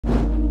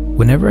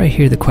Whenever I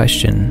hear the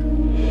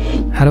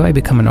question, how do I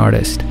become an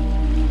artist?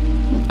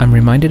 I'm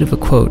reminded of a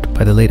quote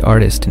by the late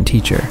artist and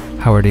teacher,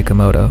 Howard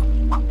Ikemoto,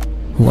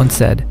 who once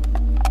said,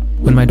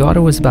 "When my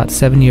daughter was about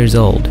 7 years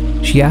old,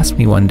 she asked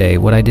me one day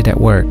what I did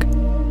at work.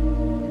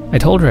 I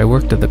told her I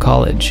worked at the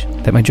college,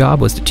 that my job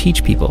was to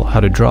teach people how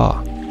to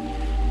draw.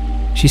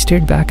 She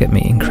stared back at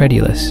me,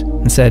 incredulous,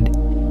 and said,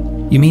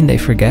 'You mean they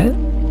forget?'"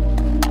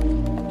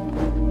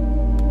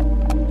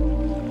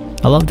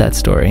 I love that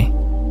story.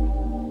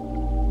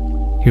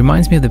 He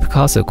reminds me of the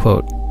Picasso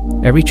quote,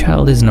 "Every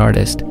child is an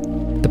artist.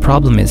 The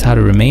problem is how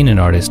to remain an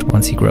artist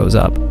once he grows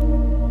up."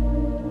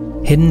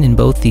 Hidden in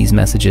both these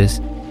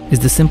messages is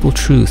the simple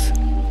truth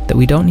that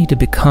we don't need to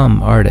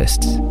become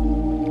artists.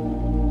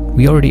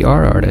 We already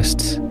are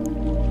artists.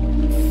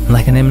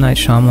 Like an M. Night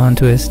Shyamalan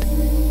twist,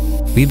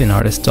 we've been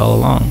artists all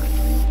along.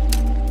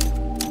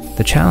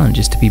 The challenge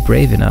is to be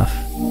brave enough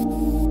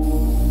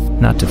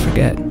not to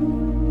forget.